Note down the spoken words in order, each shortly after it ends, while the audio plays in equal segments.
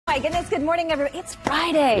My goodness, good morning, everybody. It's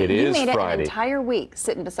Friday. It is Friday. You made it Friday. an entire week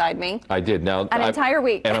sitting beside me. I did. Now An entire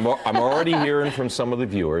week. And I'm already hearing from some of the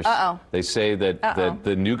viewers. Uh-oh. They say that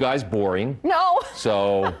the new guy's boring. No.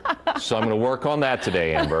 So I'm going to work on that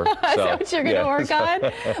today, Amber. Is that what you're going to work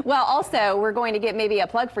on? Well, also, we're going to get maybe a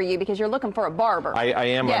plug for you because you're looking for a barber. I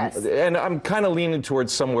am. Yes. I'm kind of leaning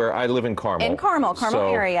towards somewhere. I live in Carmel. In Carmel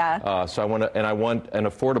area. So I want an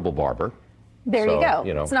affordable barber. There you go.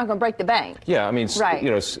 You know. It's not going to break the bank. Yeah, I mean, right.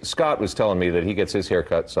 You know, Scott was telling me that he gets his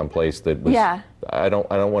haircut someplace that was. Yeah. I don't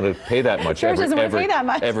want to pay that much. George doesn't want to pay that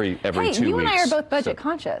much. Every 2 weeks. Hey, you and I are both budget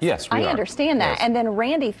conscious. Yes, we are. I understand that. Yes. And then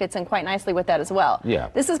Randy fits in quite nicely with that as well. Yeah.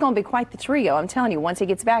 This is going to be quite the trio, I'm telling you, once he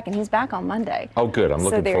gets back, and he's back on Monday. Oh, good. I'm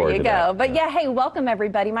looking forward to that. So there you go. But yeah, hey, welcome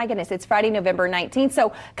everybody. My goodness, it's Friday, November 19th.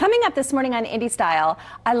 So coming up this morning on Indy Style,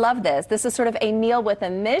 I love this. This is sort of a meal with a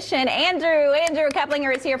mission. Andrew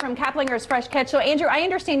Kaplinger is here from Kaplinger's Fresh Catch. So Andrew, I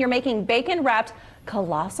understand you're making bacon-wrapped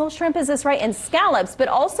colossal shrimp, is this right, and scallops, but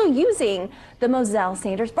also using the Moselle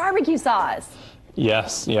Sanders barbecue sauce.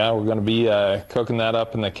 Yes, yeah, we're going to be cooking that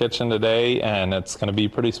up in the kitchen today, and it's going to be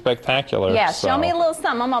pretty spectacular. Yeah, so. Show me a little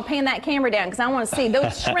something. I'm going to pan that camera down because I want to see.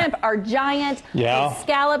 Those shrimp are giant. Yeah. With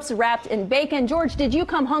scallops wrapped in bacon. George, did you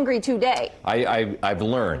come hungry today? I've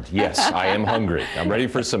learned, yes, I am hungry. I'm ready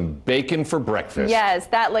for some bacon for breakfast. Yes,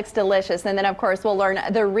 that looks delicious. And then, of course, we'll learn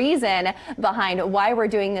the reason behind why we're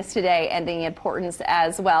doing this today and the importance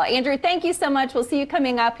as well. Andrew, thank you so much. We'll see you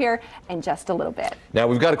coming up here in just a little bit. Now,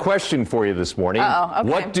 we've got a question for you this morning. Okay.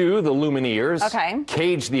 What do the Lumineers, Okay.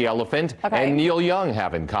 Cage the Elephant, Okay. and Neil Young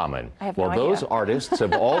have in common? I have no Well, idea. those artists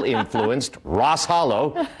have all influenced Ross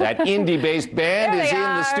Hollow. That indie-based band There is they in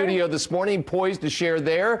are. the studio this morning, poised to share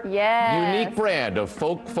their Yes. unique brand of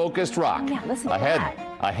folk-focused rock. Yeah, listen to that.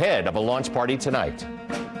 Ahead of a launch party tonight.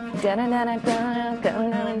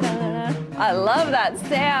 I love that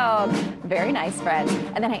sound. Very nice, friend.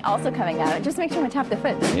 And then also coming out, just make sure we tap the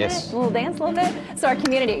foot. Yes. A little dance, a little bit. So our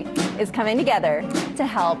community is coming together to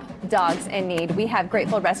help dogs in need. We have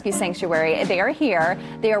Grateful Rescue Sanctuary. They are here.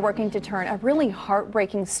 They are working to turn a really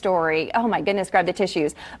heartbreaking story. Oh my goodness, grab the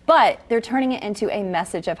tissues. But they're turning it into a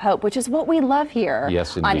message of hope, which is what we love here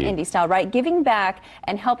on Indy Style, right? Giving back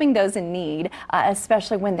and helping those in need,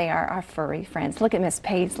 especially when they are our furry friends. Look at Miss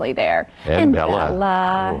Paisley there. And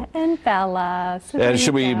Bella. And Bella. So And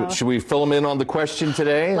should we fill them in on the question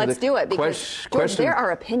today? Let's do it, because George, there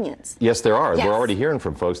are opinions. Yes, there are. Yes. We're already hearing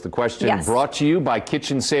from folks. The question Yes. brought to you by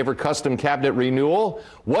Kitchen Saver Custom Cabinet Renewal.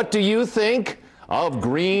 What do you think of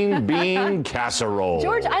green bean casserole?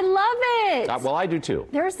 George, I love it. Well, I do too.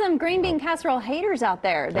 There are some green bean casserole haters out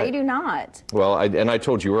there. They do not. Well, I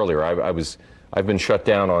told you earlier, I've been shut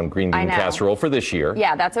down on green bean casserole for this year.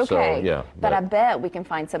 Yeah, that's okay. So, yeah, but I bet we can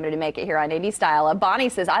find somebody to make it here on Indy Style. Bonnie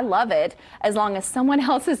says, I love it as long as someone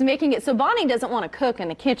else is making it. So Bonnie doesn't want to cook in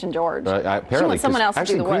the kitchon, George. Apparently, she wants someone else to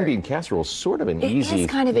do the work. Actually, green bean casserole is sort of an easy... It is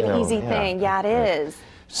kind of an easy thing. Yeah, it is.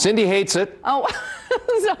 Cindy hates it. Oh,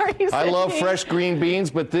 sorry, Cindy. I love fresh green beans,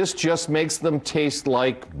 but this just makes them taste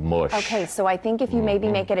like mush. Okay, so I think if you maybe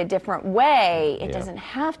make it a different way, it doesn't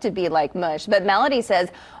have to be like mush. But Melody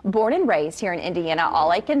says, born and raised here in Indiana, all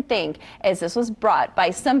I can think is this was brought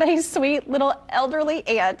by somebody's sweet little elderly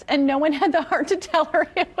aunt, and no one had the heart to tell her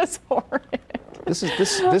it was horrid. This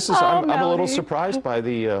is. I'm a little surprised by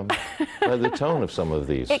the tone of some of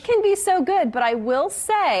these. It can be so good, but I will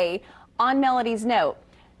say, on Melody's note,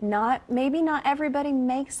 maybe not everybody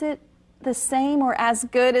makes it the same or as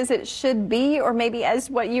good as it should be, or maybe as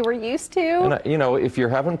what you were used to. And, you know, if you're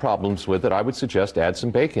having problems with it, I would suggest add some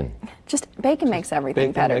bacon. Just bacon makes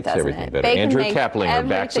everything better, doesn't it? Better. Bacon Andrew makes Kaplinger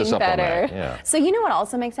backs us up better. on that. Yeah. So you know what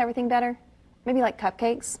also makes everything better? Maybe like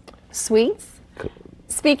cupcakes, sweets.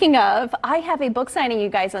 Speaking of, I have a book signing, you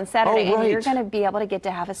guys, on Saturday, and you're going to be able to get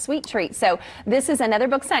to have a sweet treat. So this is another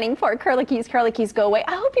book signing for Curly Keys. Curly Keys Go Away.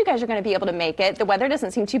 I hope you guys are going to be able to make it. The weather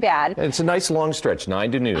doesn't seem too bad. It's a nice long stretch,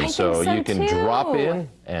 9 to noon, so you can drop in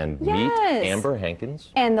and meet Amber Hankins.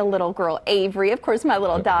 And the little girl, Avery, of course, my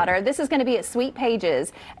little daughter. This is going to be at Sweet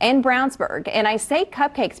Pages in Brownsburg. And I say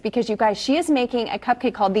cupcakes because, you guys, she is making a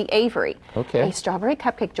cupcake called the Avery. Okay. A strawberry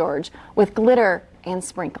cupcake, George, with glitter and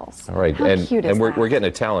sprinkles. All right. How cute is that? We're getting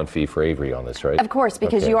a talent fee for Avery on this, right? Of course,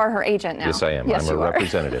 because you are her agent now. Yes, I am. Yes, I'm a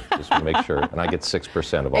representative, just to make sure. And I get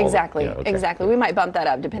 6% of all Exactly, of it. exactly. We might bump that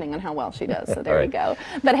up depending on how well she does. So there you go.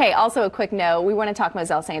 But hey, also a quick note, we want to talk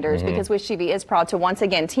Moselle Sanders because Wish TV is proud to once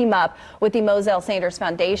again team up with the Moselle Sanders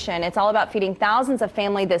Foundation. It's all about feeding thousands of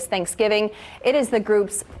families this Thanksgiving. It is the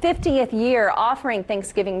group's 50th year offering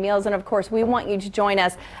Thanksgiving meals, and of course we want you to join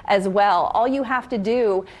us as well. All you have to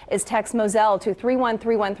do is text Moselle to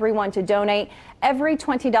 313131 to donate. Every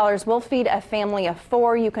 $20 will feed a family of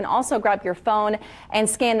 4. You can also grab your phone and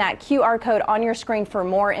scan that QR code on your screen for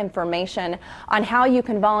more information on how you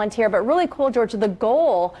can volunteer. But really cool, George, the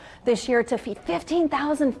goal this year to feed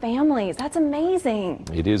 15,000 families. That's amazing.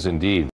 It is indeed.